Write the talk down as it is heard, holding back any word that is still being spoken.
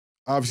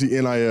obviously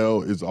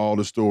NIL is all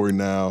the story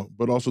now,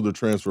 but also the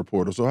transfer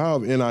portal. So how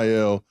have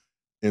NIL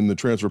and the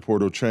transfer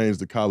portal changed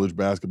the college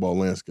basketball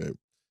landscape?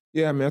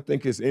 Yeah, I mean, I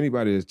think it's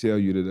anybody to tell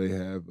you that they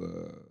have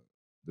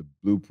the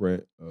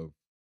blueprint of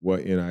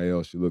what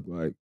NIL should look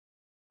like,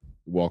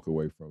 walk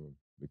away from them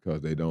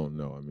because they don't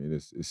know. I mean,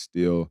 it's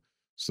still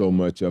so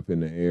much up in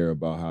the air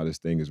about how this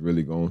thing is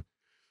really going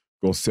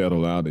to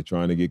settle out. They're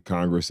trying to get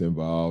Congress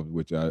involved,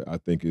 which I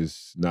think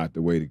is not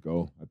the way to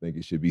go. I think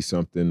it should be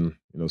something,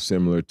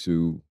 similar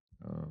to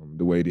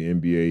the way the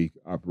NBA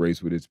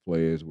operates with its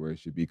players, where it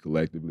should be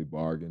collectively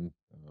bargained,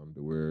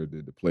 to where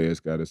the players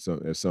got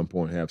to at some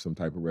point have some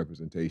type of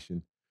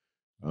representation.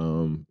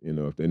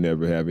 If they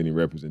never have any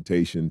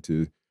representation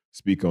to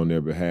speak on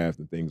their behalf,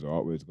 then things are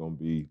always going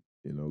to be,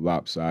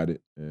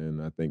 lopsided.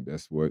 And I think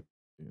that's what,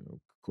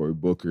 Cory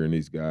Booker and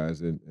these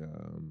guys and,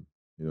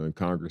 in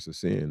Congress are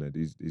seeing, that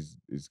these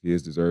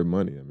kids deserve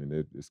money. I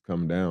mean, it's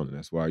come down, and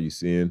that's why you're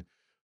seeing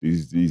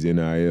these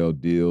NIL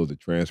deals, the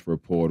transfer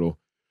portal.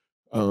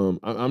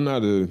 I'm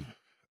not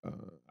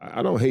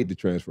I don't hate the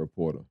transfer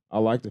portal. I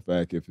like the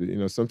fact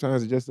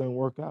sometimes it just doesn't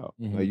work out.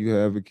 Mm-hmm. Like, you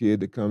have a kid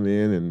that come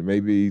in and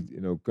maybe,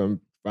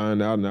 come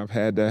find out, and I've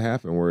had that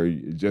happen, where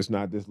you're just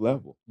not this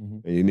level.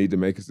 Mm-hmm. And you need to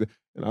make it,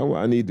 and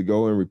I need to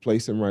go and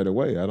replace him right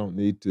away. I don't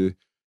need to,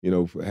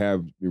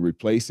 have you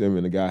replace him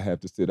and the guy have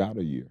to sit out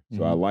a year.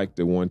 So I like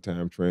the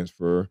one-time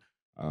transfer.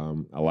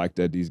 I like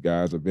that these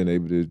guys have been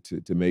able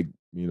to make,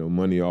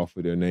 money off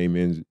of their name,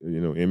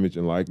 image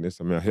and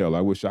likeness. I mean, hell, I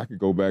wish I could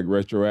go back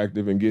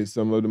retroactive and get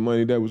some of the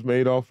money that was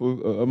made off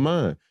of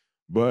mine.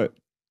 But,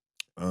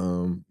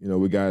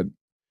 we got,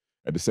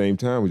 at the same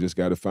time, we just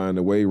got to find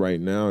a way right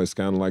now. It's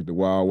kind of like the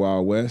Wild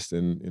Wild West.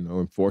 And,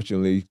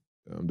 unfortunately,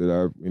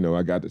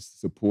 I got the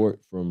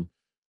support from,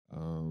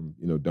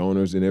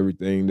 donors and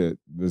everything that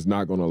is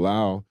not going to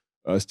allow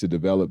us to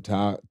develop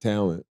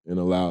talent and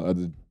allow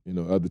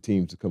other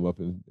teams to come up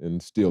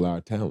and steal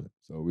our talent.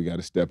 So we got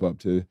to step up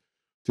to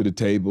the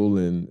table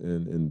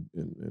and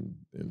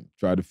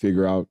try to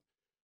figure out,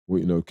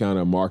 kind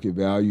of market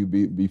value,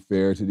 be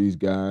fair to these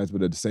guys.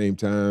 But at the same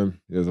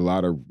time, there's a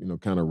lot of,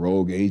 kind of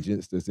rogue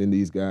agents that's in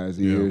these guys'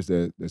 ears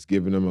that's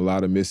giving them a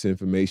lot of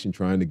misinformation,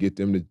 trying to get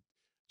them to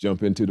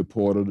jump into the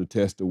portal to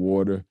test the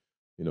water,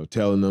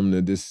 telling them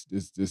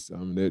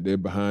that they're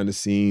behind the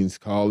scenes,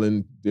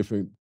 calling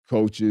different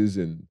coaches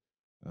and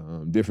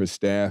different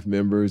staff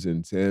members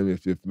and saying,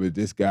 if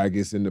this guy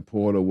gets in the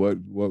portal, what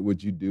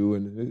would you do?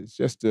 And it's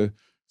just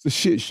it's a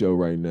shit show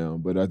right now.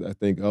 But I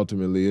think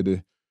ultimately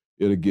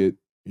it'll get,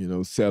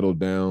 settled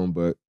down.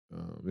 But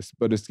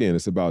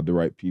it's about the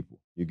right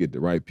people. You get the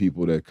right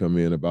people that come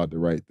in about the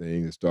right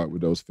thing and start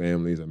with those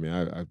families. I mean,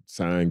 I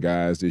signed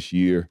guys this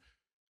year,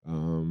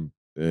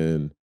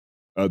 and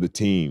other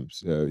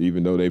teams,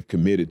 even though they've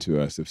committed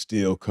to us, have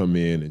still come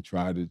in and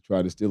try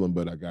to steal them.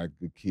 But I got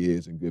good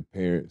kids and good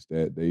parents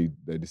that they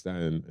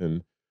decide.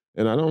 And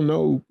I don't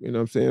know, what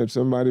I'm saying, if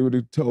somebody would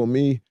have told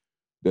me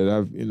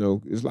that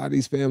there's a lot of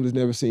these families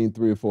never seen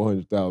 $300,000 or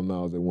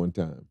 $400,000 at one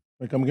time.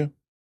 Wait, come again?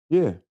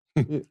 Yeah.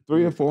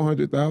 $300,000 or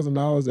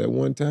 $400,000 at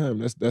one time.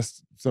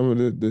 That's some of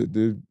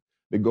the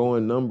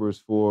going numbers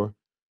for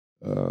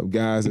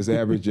guys that's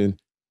averaging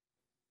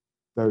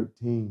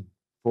 13,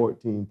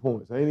 14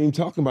 points. I ain't even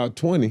talking about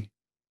 20.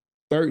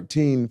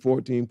 13,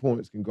 14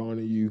 points can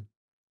garner you,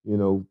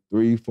 $300,000,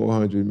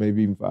 $400,000,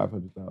 maybe even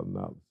 $500,000.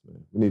 Man,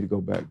 we need to go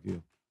back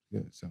there.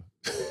 Yeah. So.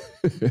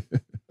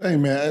 Hey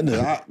man,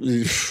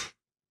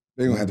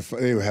 they would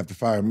have to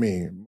fire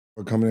me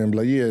for coming in and be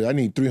like, yeah, I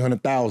need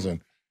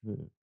 300,000. Yeah.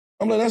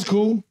 I'm like, that's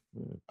cool.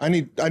 Yeah. I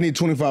need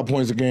 25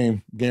 points a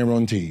game,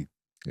 guaranteed.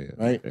 Yeah,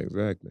 right.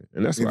 Exactly,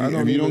 and that's why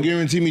if you don't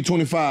guarantee me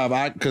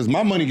 25, because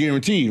my money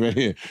guaranteed right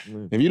here.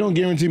 Right. If you don't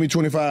guarantee me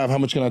 25, how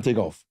much can I take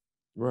off?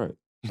 Right.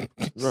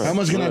 How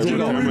much can I take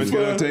off? How much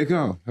can I take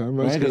off?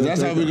 Because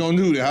that's how we're gonna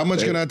do that. How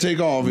much can I take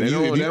off? They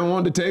don't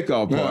want the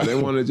takeoff part. They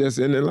want to just,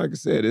 and then like I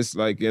said, it's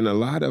like, and a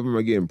lot of them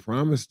are getting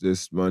promised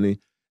this money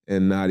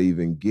and not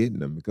even getting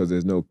them because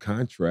there's no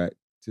contract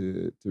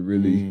to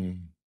really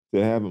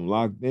to have them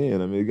locked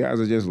in. I mean, the guys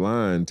are just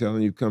lying,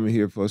 telling you coming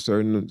here for a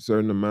certain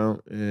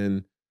amount,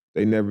 and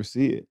they never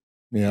see it.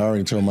 Yeah, I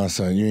already told my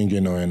son, you ain't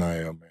getting no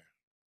NIL, man.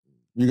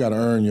 You got to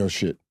earn your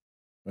shit,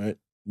 right?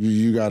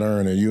 You got to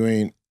earn it. You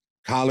ain't.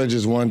 College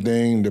is one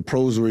thing. The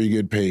pros where you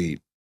get paid.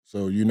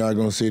 So you're not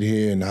gonna sit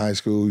here in high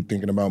school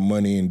thinking about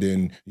money and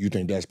then you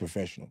think that's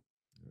professional.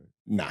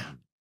 Nah.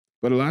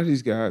 But a lot of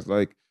these guys,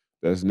 like,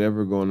 that's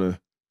never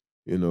gonna,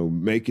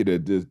 make it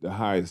at the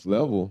highest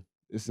level.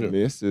 It's a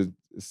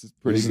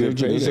pretty good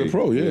payday. It's a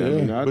pro, yeah. I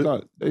mean, I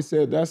thought they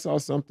said I saw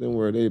something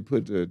where they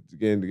put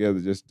again together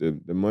just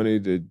the money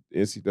that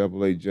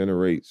NCAA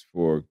generates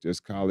for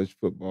just college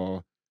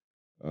football,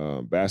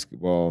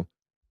 basketball,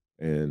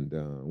 and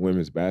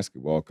women's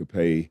basketball could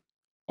pay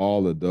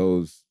all of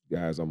those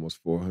guys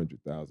almost $400,000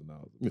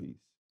 a piece.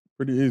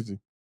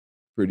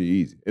 Pretty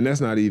easy. And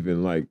that's not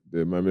even like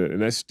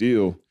and that's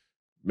still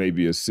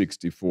maybe a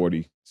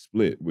 60-40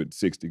 split with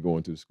 60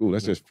 going to the school.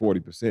 That's just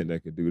 40%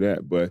 that could do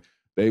that. But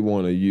they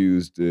want to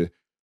use the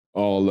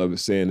all of it,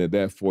 saying that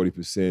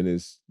 40%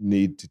 is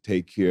need to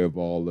take care of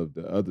all of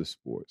the other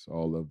sports,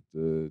 all of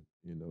the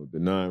the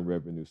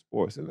non-revenue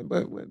sports. And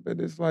but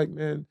it's like,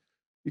 man,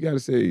 you got to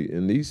say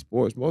in these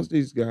sports, most of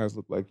these guys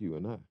look like you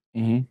and I.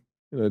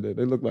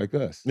 They look like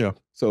us. Yeah.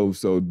 So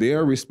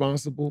they're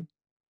responsible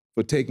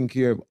for taking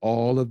care of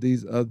all of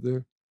these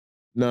other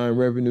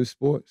non-revenue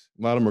sports.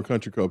 A lot of them are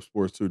country club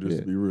sports too. Just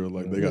to be real,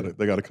 like they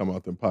got to come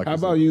out them pockets. How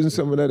about using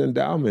some of that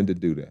endowment to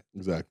do that?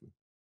 Exactly.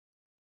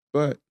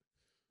 But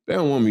they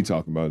don't want me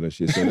talking about that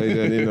shit. So they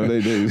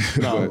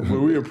No, but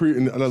we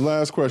appreciate. The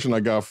last question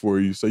I got for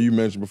you. So you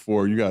mentioned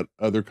before you got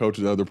other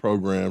coaches, other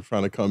programs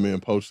trying to come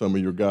in, poach some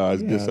of your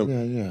guys.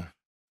 Yeah.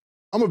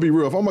 I'm gonna be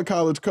real. If I'm a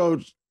college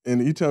coach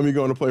and you tell me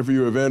going to play for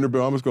you at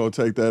Vanderbilt, I'm just gonna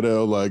take that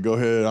L. Like, go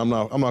ahead. I'm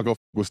not gonna f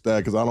with Stack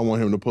because I don't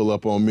want him to pull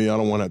up on me. I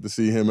don't want to have to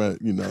see him at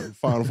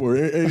Final Four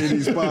any of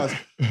these spots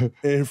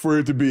and for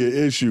it to be an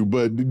issue.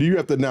 But do you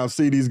have to now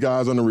see these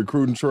guys on the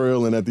recruiting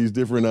trail and at these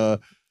different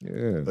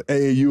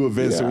AAU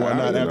events and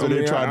whatnot after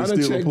they tried to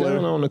steal a player?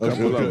 Down on a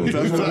couple of them.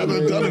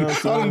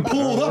 I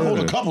pulled up on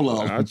a couple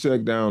of them. I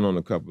checked down on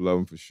a couple of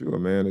them for sure,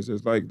 man. It's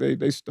just like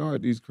they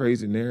start these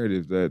crazy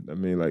narratives that, I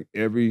mean, like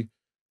every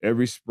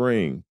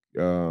spring,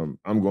 I'm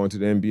going to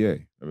the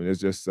NBA. I mean,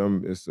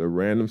 it's a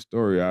random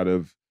story out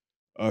of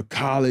a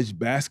college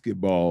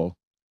basketball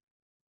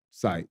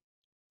site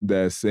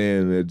that's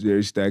saying that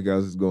Jerry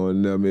Stackhouse is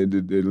going. I mean,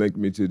 they linked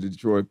me to the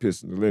Detroit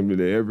Pistons, linked me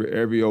to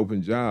every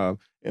open job,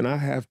 and I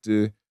have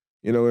to,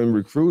 in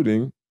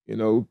recruiting,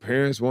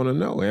 parents want to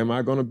know, am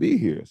I going to be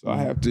here? So I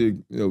have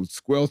to,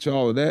 squelch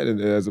all of that,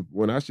 and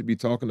when I should be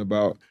talking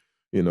about,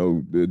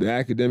 the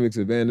academics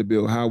at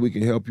Vanderbilt, how we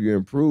can help you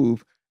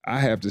improve, I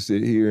have to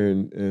sit here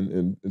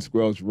and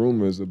squelch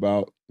rumors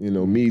about,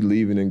 me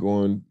leaving and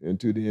going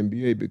into the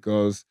NBA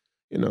because,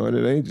 and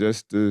it ain't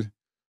just the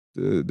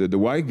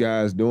white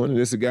guys doing it.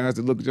 It's the guys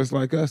that look just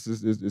like us.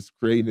 It's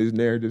creating these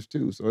narratives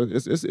too. So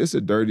it's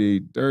a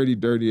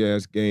dirty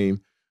ass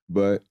game.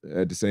 But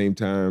at the same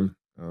time,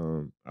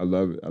 I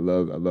love it. I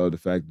love the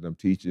fact that I'm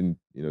teaching,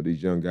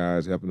 these young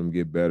guys, helping them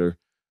get better.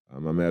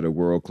 I'm at a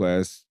world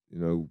class,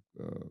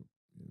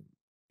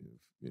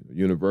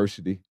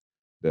 university.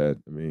 That,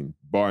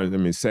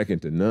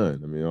 second to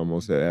none. I mean,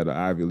 almost at an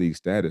Ivy League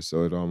status.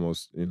 So it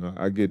almost,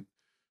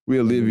 we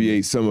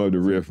alleviate some of the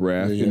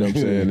riffraff, you know what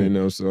I'm saying?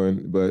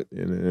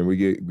 And we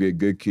get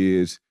good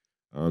kids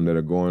that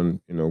are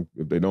going,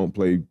 if they don't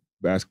play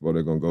basketball,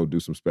 they're going to go do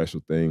some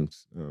special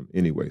things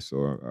anyway.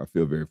 So I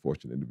feel very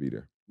fortunate to be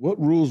there. What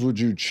rules would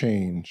you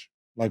change,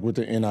 like with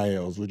the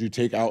NILs? Would you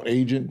take out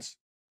agents?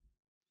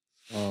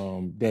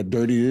 That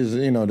dirty is,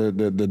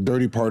 the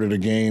dirty part of the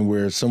game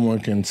where someone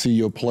can see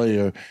your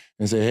player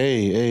and say,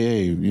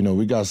 hey,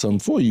 we got something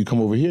for you.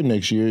 Come over here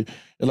next year.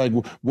 And like,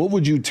 what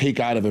would you take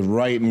out of it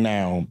right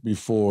now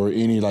before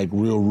any like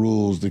real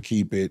rules to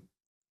keep it?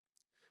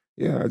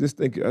 Yeah, I just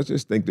think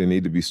they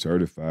need to be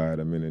certified.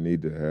 I mean, they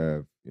need to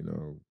have,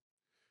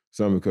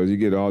 something, because you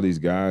get all these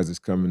guys that's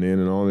coming in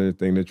and all the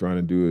thing they're trying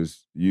to do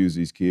is use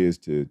these kids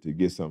to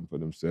get something for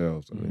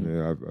themselves. I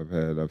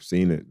mean, I've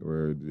seen it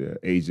where the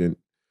agent,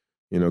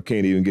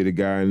 can't even get a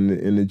guy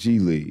in the G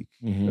League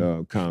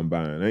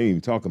combine. I ain't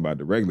even talking about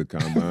the regular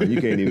combine. You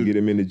can't even get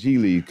him in the G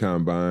League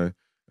combine.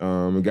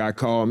 A guy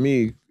called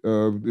me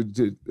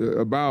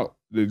about,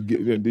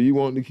 do you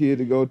want the kid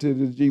to go to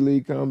the G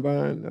League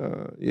combine?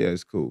 Yeah,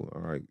 it's cool.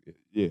 All right,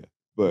 yeah.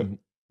 But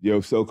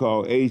your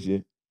so-called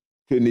agent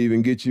couldn't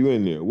even get you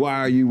in there. Why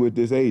are you with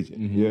this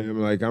agent? Yeah,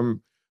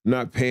 I'm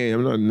not paying,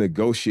 I'm not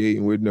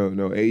negotiating with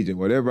no agent.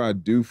 Whatever I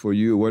do for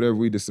you, whatever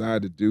we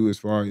decide to do as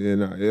far as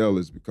NIL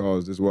is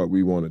because it's what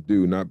we want to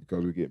do, not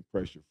because we're getting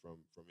pressure from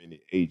any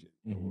agent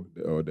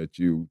or that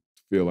you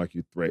feel like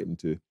you threaten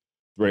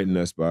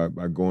us by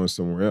going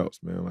somewhere else,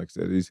 man. Like I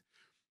said, it's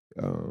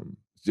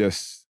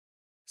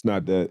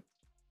not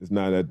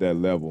at that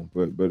level.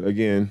 But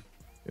again,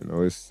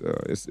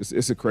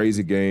 it's a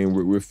crazy game.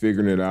 We're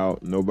figuring it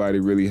out. Nobody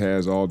really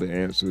has all the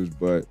answers,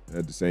 but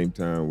at the same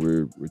time,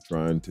 we're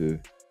trying to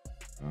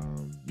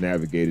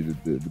navigate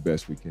it the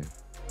best we can.